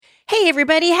Hey,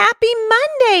 everybody. Happy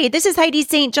Monday. This is Heidi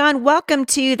St. John. Welcome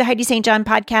to the Heidi St. John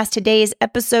podcast. Today is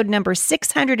episode number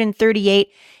 638.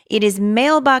 It is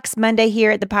Mailbox Monday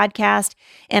here at the podcast,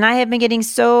 and I have been getting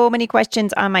so many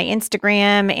questions on my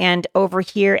Instagram and over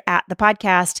here at the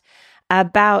podcast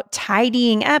about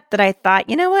tidying up that I thought,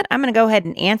 you know what, I'm going to go ahead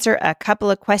and answer a couple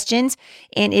of questions.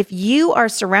 And if you are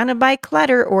surrounded by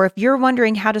clutter, or if you're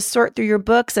wondering how to sort through your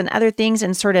books and other things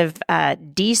and sort of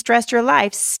de-stress your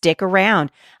life, stick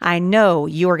around. I know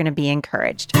you are going to be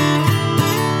encouraged.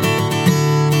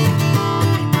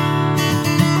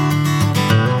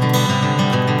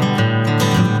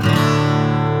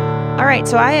 All right,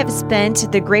 so I have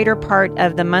spent the greater part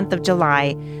of the month of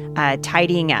July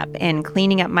tidying up and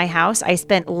cleaning up my house. I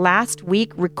spent last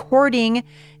week recording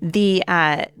the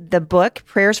book,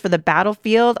 Prayers for the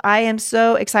Battlefield. I am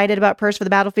so excited about Prayers for the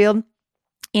Battlefield.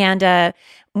 And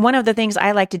one of the things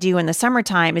I like to do in the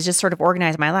summertime is just sort of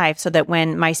organize my life so that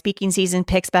when my speaking season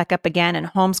picks back up again and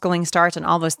homeschooling starts and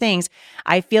all those things,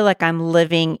 I feel like I'm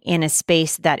living in a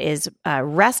space that is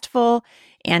restful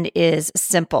and is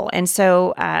simple. And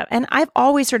so, and I've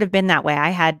always sort of been that way. I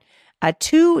had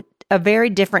two very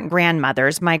different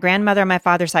grandmothers. My grandmother on my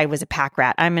father's side was a pack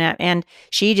rat. And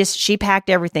she packed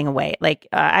everything away. Like,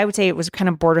 I would say it was kind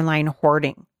of borderline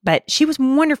hoarding, but she was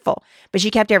wonderful, but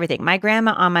she kept everything. My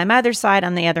grandma on my mother's side,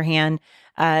 on the other hand,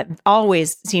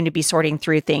 always seemed to be sorting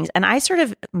through things. And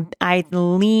I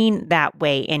lean that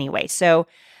way anyway. So,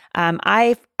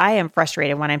 I am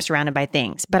frustrated when I'm surrounded by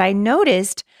things, but I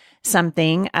noticed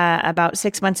something about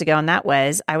 6 months ago, and that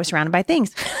was I was surrounded by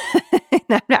things. And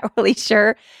I'm not really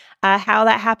sure how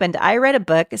that happened. I read a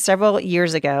book several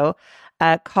years ago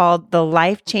called The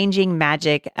Life-Changing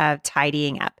Magic of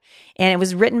Tidying Up. And it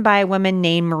was written by a woman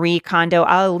named Marie Kondo.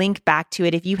 I'll link back to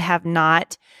it if you have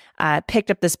not picked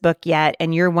up this book yet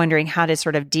and you're wondering how to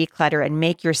sort of declutter and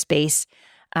make your space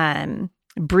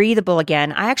breathable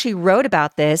again. I actually wrote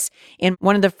about this in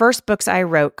one of the first books I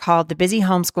wrote called The Busy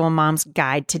Homeschool Mom's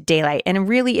Guide to Daylight. And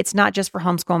really, it's not just for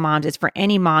homeschool moms. It's for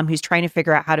any mom who's trying to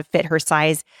figure out how to fit her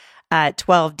size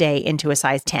 12 day into a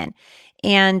size 10.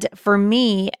 And for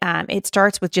me, it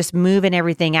starts with just moving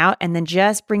everything out and then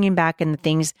just bringing back in the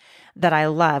things that I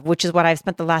love, which is what I've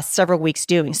spent the last several weeks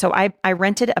doing. So I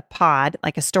rented a pod,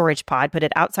 like a storage pod, put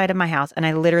it outside of my house, and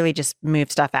I literally just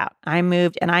moved stuff out. I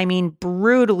moved, and I mean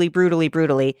brutally,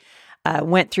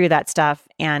 went through that stuff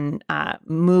and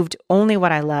moved only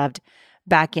what I loved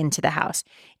back into the house.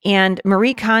 And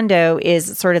Marie Kondo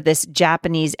is sort of this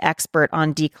Japanese expert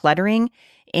on decluttering.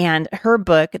 And her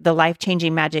book, The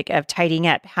Life-Changing Magic of Tidying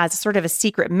Up, has sort of a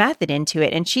secret method into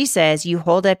it. And she says you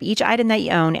hold up each item that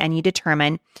you own and you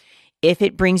determine if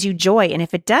it brings you joy. And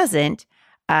if it doesn't,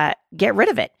 get rid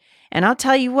of it. And I'll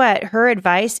tell you what, her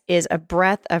advice is a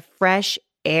breath of fresh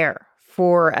air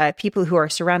for people who are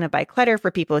surrounded by clutter,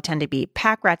 for people who tend to be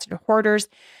pack rats and hoarders.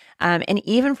 And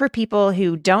even for people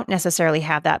who don't necessarily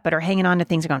have that, but are hanging on to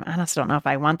things and going, I just don't know if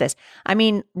I want this. I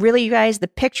mean, really, you guys, the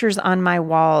pictures on my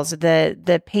walls,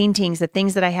 the paintings, the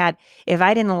things that I had, if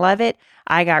I didn't love it,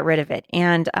 I got rid of it.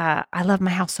 And I love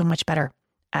my house so much better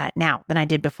now than I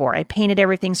did before. I painted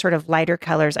everything sort of lighter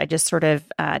colors. I just sort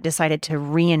of decided to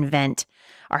reinvent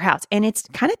our house. And it's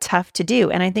kind of tough to do.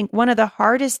 And I think one of the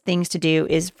hardest things to do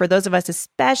is for those of us,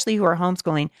 especially who are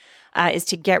homeschooling, is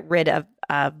to get rid of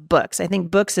books. I think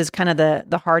books is kind of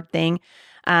the hard thing.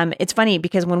 It's funny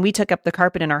because when we took up the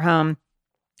carpet in our home,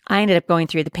 I ended up going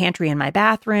through the pantry in my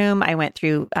bathroom. I went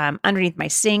through underneath my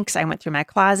sinks. I went through my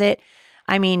closet.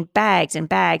 I mean, bags and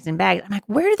bags and bags. I'm like,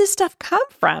 where did this stuff come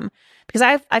from? Because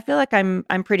I feel like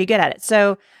I'm pretty good at it.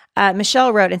 So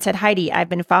Michelle wrote and said, Heidi, I've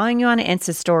been following you on an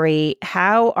Insta story.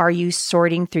 How are you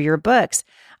sorting through your books?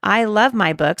 I love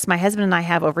my books. My husband and I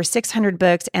have over 600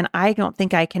 books, and I don't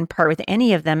think I can part with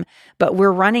any of them, but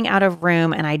we're running out of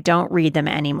room and I don't read them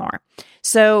anymore.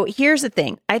 So here's the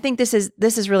thing. I think this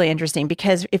is really interesting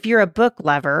because if you're a book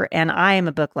lover, and I am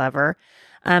a book lover,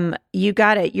 you're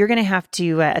going to have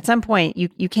to, at some point,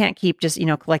 you can't keep just,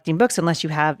 collecting books unless you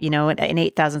have, an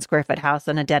 8,000 square foot house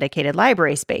and a dedicated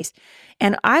library space.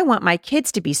 And I want my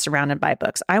kids to be surrounded by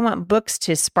books. I want books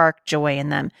to spark joy in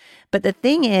them. But the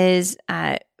thing is,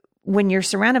 when you're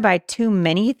surrounded by too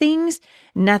many things,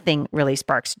 nothing really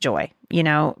sparks joy,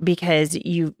 because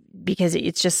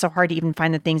it's just so hard to even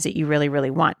find the things that you really, really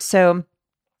want. So I'm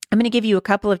going to give you a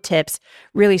couple of tips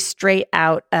really straight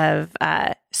out of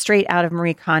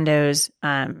Marie Kondo's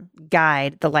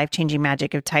guide, The Life-Changing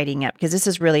Magic of Tidying Up, because this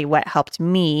is really what helped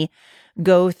me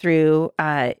go through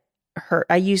I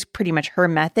use pretty much her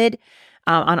method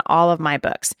on all of my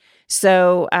books.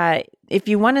 So if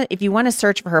you want to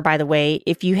search for her, by the way,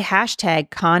 if you hashtag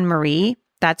Con Marie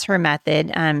That's her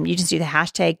method. You just do the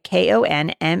hashtag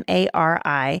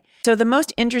KONMARI. So the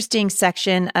most interesting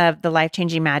section of the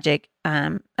life-changing magic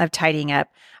of tidying up,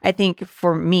 I think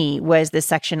for me, was the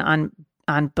section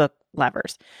on book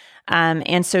lovers.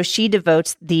 And so she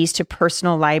devotes these to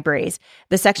personal libraries.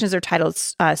 The sections are titled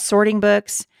Sorting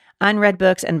Books, Unread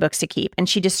Books, and Books to Keep. And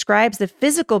she describes the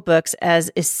physical books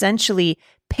as essentially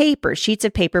paper, sheets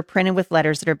of paper printed with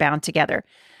letters that are bound together.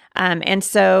 And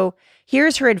so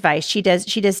here's her advice. She does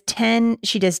 10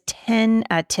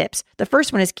 tips. The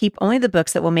first one is keep only the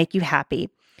books that will make you happy,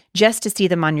 just to see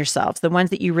them on yourselves, the ones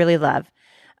that you really love.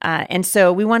 And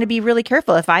so we want to be really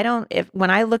careful.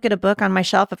 When I look at a book on my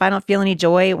shelf, if I don't feel any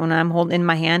joy when I'm holding it in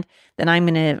my hand, then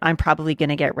I'm probably going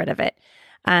to get rid of it.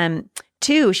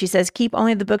 2, she says, keep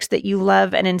only the books that you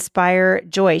love and inspire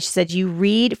joy. She said, you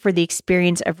read for the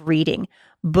experience of reading.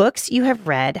 Books you have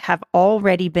read have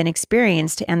already been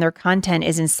experienced and their content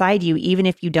is inside you, even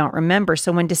if you don't remember.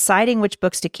 So when deciding which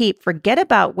books to keep, forget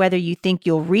about whether you think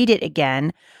you'll read it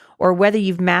again or whether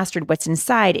you've mastered what's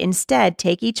inside. Instead,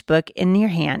 take each book in your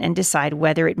hand and decide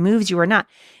whether it moves you or not.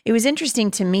 It was interesting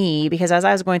to me because as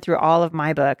I was going through all of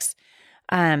my books,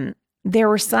 there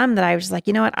were some that I was like,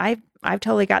 you know what, I've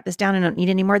totally got this down and don't need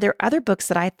anymore. There are other books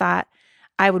that I thought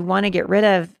I would want to get rid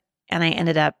of and I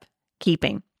ended up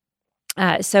keeping.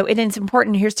 So it is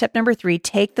important. Here's tip number 3,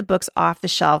 take the books off the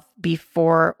shelf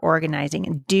before organizing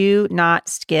and do not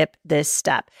skip this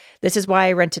step. This is why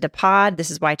I rented a pod.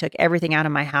 This is why I took everything out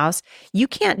of my house. You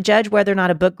can't judge whether or not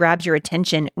a book grabs your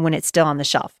attention when it's still on the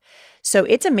shelf. So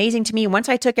it's amazing to me. Once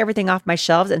I took everything off my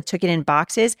shelves and took it in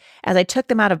boxes, as I took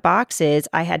them out of boxes,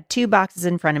 I had 2 boxes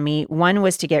in front of me. One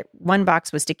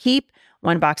box was to keep,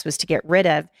 one box was to get rid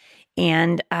of.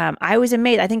 And I was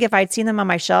amazed. I think if I'd seen them on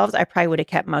my shelves, I probably would have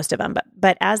kept most of them.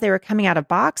 But as they were coming out of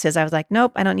boxes, I was like,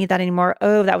 nope, I don't need that anymore.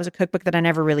 Oh, that was a cookbook that I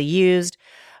never really used,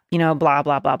 blah,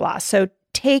 blah, blah, blah. So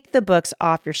take the books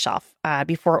off your shelf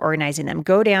before organizing them.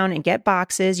 Go down and get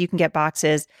boxes. You can get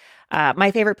boxes. My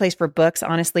favorite place for books,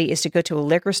 honestly, is to go to a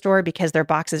liquor store because their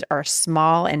boxes are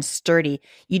small and sturdy.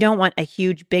 You don't want a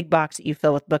huge, big box that you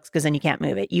fill with books because then you can't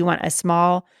move it. You want a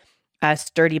small,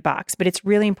 sturdy box, but it's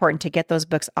really important to get those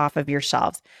books off of your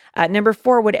shelves. Number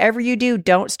 4, whatever you do,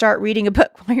 don't start reading a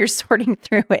book while you're sorting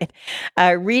through it.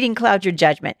 Reading clouds your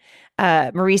judgment.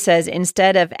 Marie says,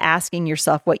 instead of asking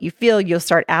yourself what you feel, you'll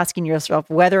start asking yourself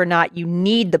whether or not you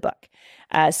need the book.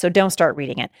 So don't start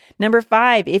reading it. Number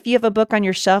 5, if you have a book on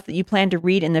your shelf that you plan to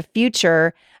read in the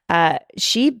future,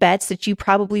 she bets that you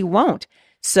probably won't.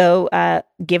 So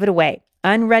give it away.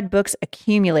 Unread books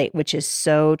accumulate, which is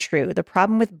so true. The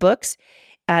problem with books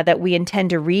that we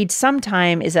intend to read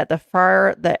sometime is that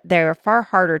they're far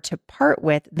harder to part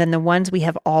with than the ones we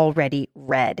have already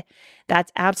read.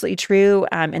 That's absolutely true.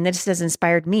 And this has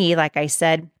inspired me, like I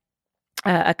said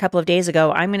a couple of days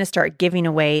ago, I'm going to start giving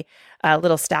away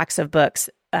little stacks of books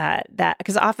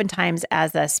because oftentimes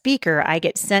as a speaker, I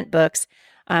get sent books.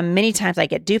 Many times I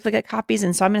get duplicate copies.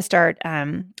 And so I'm going to start,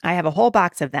 I have a whole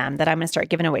box of them that I'm going to start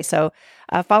giving away. So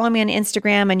follow me on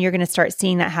Instagram and you're going to start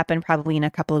seeing that happen probably in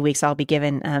a couple of weeks. I'll be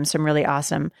giving some really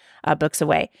awesome books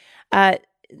away.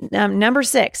 Number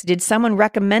 6, did someone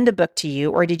recommend a book to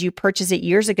you or did you purchase it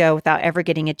years ago without ever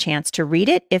getting a chance to read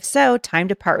it? If so, time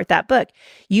to part with that book.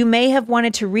 You may have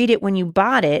wanted to read it when you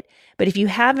bought it, but if you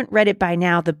haven't read it by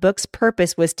now, the book's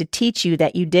purpose was to teach you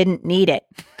that you didn't need it.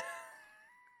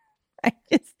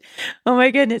 Oh my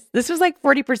goodness. This was like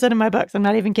 40% of my books. I'm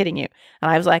not even kidding you.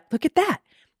 And I was like, look at that.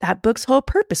 That book's whole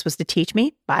purpose was to teach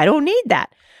me I don't need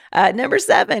that. Number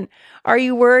 7, are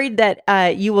you worried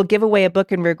that you will give away a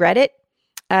book and regret it?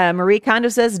 Marie Kondo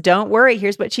says, don't worry.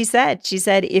 Here's what she said. She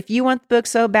said, if you want the book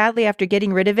so badly after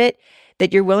getting rid of it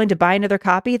that you're willing to buy another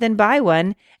copy, then buy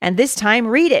one. And this time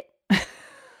read it.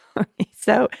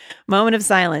 So moment of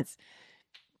silence.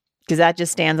 Because that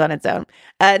just stands on its own.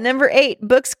 Number 8,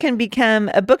 books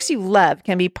you love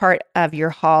can be part of your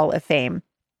Hall of Fame.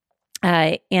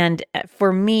 And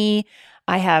for me,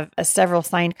 I have several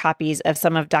signed copies of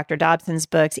some of Dr. Dobson's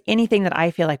books. Anything that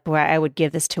I feel like, boy, I would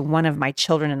give this to one of my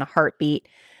children in a heartbeat.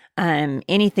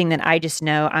 Anything that I just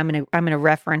know, I'm gonna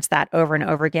reference that over and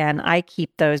over again. I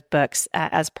keep those books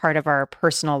as part of our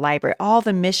personal library. All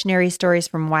the missionary stories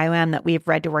from YWAM that we've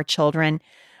read to our children,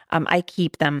 I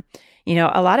keep them.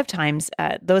 A lot of times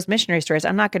those missionary stories,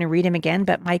 I'm not going to read them again,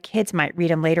 but my kids might read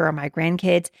them later or my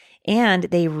grandkids, and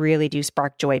they really do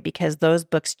spark joy because those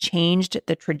books changed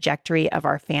the trajectory of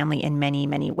our family in many,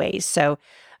 many ways. So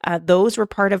those were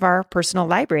part of our personal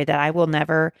library that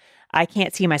I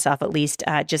can't see myself at least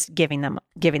just giving them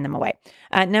away.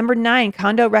 Number 9,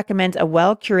 Kondo recommends a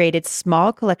well-curated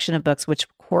small collection of books which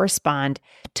correspond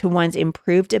to one's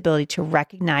improved ability to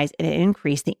recognize and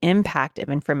increase the impact of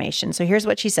information. So here's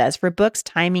what she says. For books,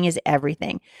 timing is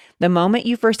everything. The moment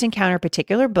you first encounter a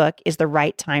particular book is the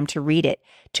right time to read it.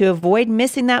 To avoid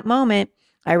missing that moment,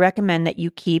 I recommend that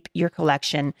you keep your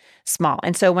collection small.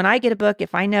 And so when I get a book,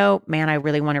 if I know, man, I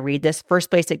really want to read this, first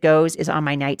place it goes is on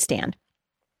my nightstand.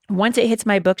 Once it hits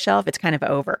my bookshelf, it's kind of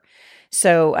over.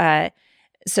 So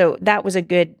that was a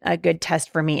good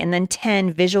test for me. And then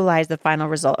 10, visualize the final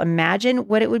result. Imagine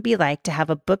what it would be like to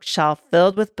have a bookshelf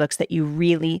filled with books that you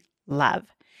really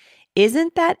love.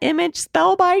 Isn't that image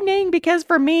spellbinding? Because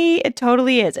for me, it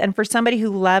totally is. And for somebody who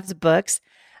loves books,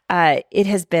 it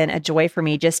has been a joy for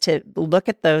me just to look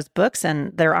at those books,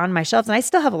 and they're on my shelves, and I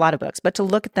still have a lot of books, but to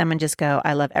look at them and just go,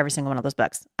 I love every single one of those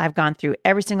books. I've gone through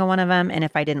every single one of them, and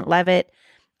if I didn't love it,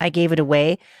 I gave it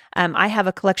away. I have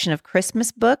a collection of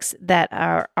Christmas books that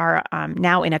are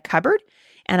now in a cupboard,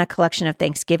 and a collection of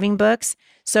Thanksgiving books.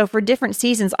 So for different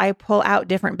seasons, I pull out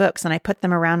different books and I put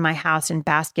them around my house in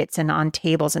baskets and on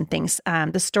tables and things.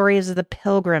 The Stories of the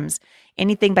Pilgrims,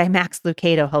 anything by Max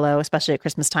Lucado, hello, especially at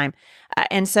Christmas time.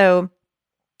 And so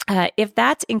if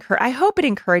that's I hope it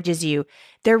encourages you.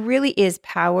 There really is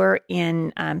power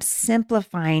in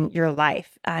simplifying your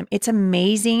life. It's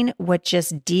amazing what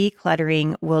just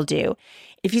decluttering will do.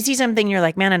 If you see something, you're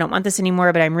like, man, I don't want this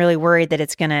anymore, but I'm really worried that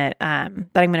it's that I'm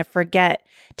gonna forget.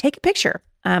 Take a picture.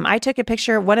 I took a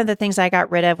picture. One of the things I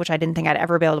got rid of, which I didn't think I'd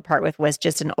ever be able to part with, was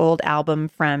just an old album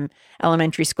from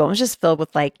elementary school. It was just filled with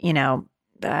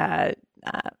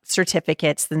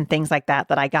certificates and things like that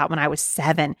I got when I was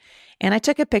 7. And I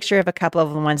took a picture of a couple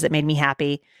of the ones that made me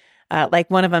happy.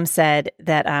 Like one of them said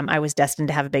that I was destined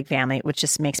to have a big family, which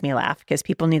just makes me laugh because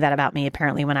people knew that about me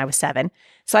apparently when I was 7.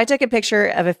 So I took a picture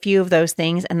of a few of those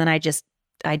things, and then I just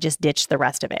ditched the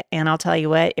rest of it. And I'll tell you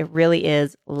what, it really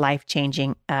is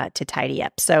life-changing to tidy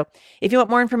up. So if you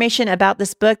want more information about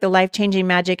this book, The Life-Changing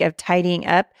Magic of Tidying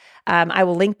Up, I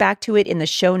will link back to it in the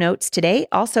show notes today.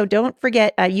 Also, don't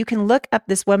forget, you can look up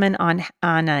this woman on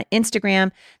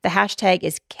Instagram. The hashtag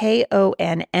is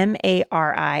KONMARI.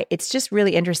 It's just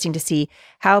really interesting to see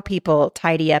how people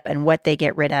tidy up and what they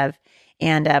get rid of.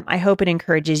 And I hope it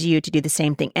encourages you to do the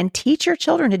same thing and teach your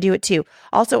children to do it too.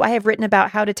 Also, I have written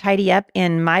about how to tidy up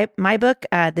in my book,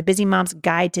 The Busy Mom's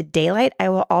Guide to Daylight. I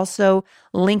will also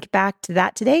link back to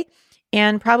that today.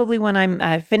 And probably when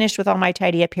I'm finished with all my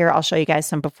tidy up here, I'll show you guys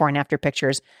some before and after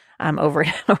pictures over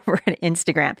at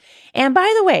Instagram. And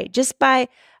by the way, just by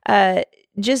a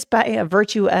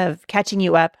virtue of catching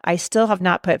you up, I still have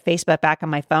not put Facebook back on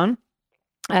my phone.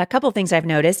 A couple of things I've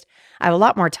noticed. I have a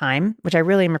lot more time, which I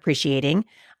really am appreciating.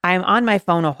 I'm on my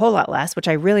phone a whole lot less, which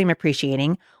I really am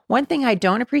appreciating. One thing I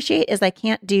don't appreciate is I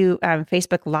can't do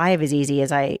Facebook Live as easy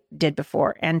as I did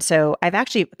before. And so I've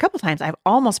actually, a couple of times, I've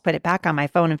almost put it back on my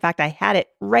phone. In fact, I had it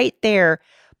right there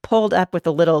pulled up with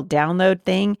a little download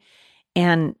thing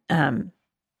and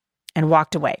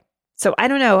walked away. So I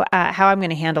don't know how I'm going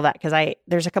to handle that because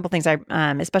there's a couple things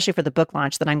especially for the book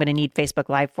launch that I'm going to need Facebook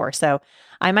Live for. So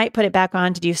I might put it back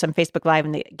on to do some Facebook Live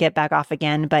and get back off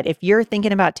again. But if you're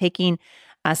thinking about taking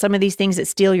some of these things that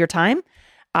steal your time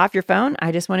off your phone,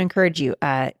 I just want to encourage you,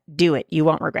 do it. You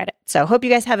won't regret it. So hope you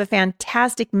guys have a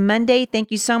fantastic Monday. Thank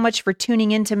you so much for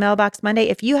tuning in to Mailbox Monday.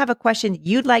 If you have a question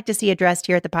you'd like to see addressed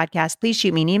here at the podcast, please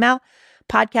shoot me an email,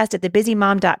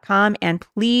 podcast@thebusymom.com. And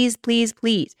please, please,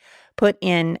 please put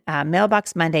in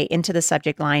Mailbox Monday into the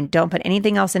subject line. Don't put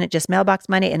anything else in it, just Mailbox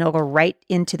Monday, and it'll go right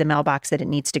into the mailbox that it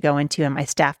needs to go into, and my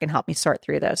staff can help me sort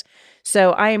through those.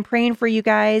 So I am praying for you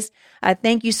guys.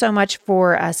 Thank you so much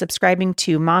for subscribing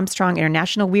to Mom Strong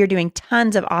International. We are doing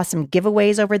tons of awesome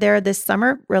giveaways over there this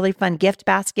summer, really fun gift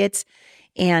baskets,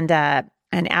 and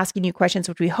asking you questions,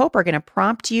 which we hope are going to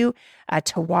prompt you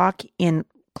to walk in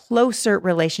closer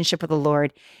relationship with the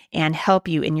Lord and help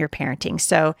you in your parenting.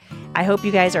 So I hope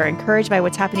you guys are encouraged by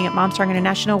what's happening at Mom Strong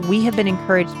International. We have been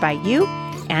encouraged by you,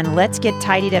 and let's get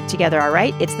tidied up together. All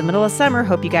right. It's the middle of summer.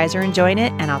 Hope you guys are enjoying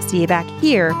it, and I'll see you back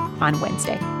here on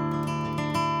Wednesday.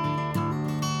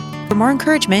 For more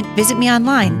encouragement, visit me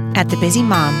online at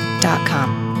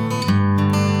thebusymom.com.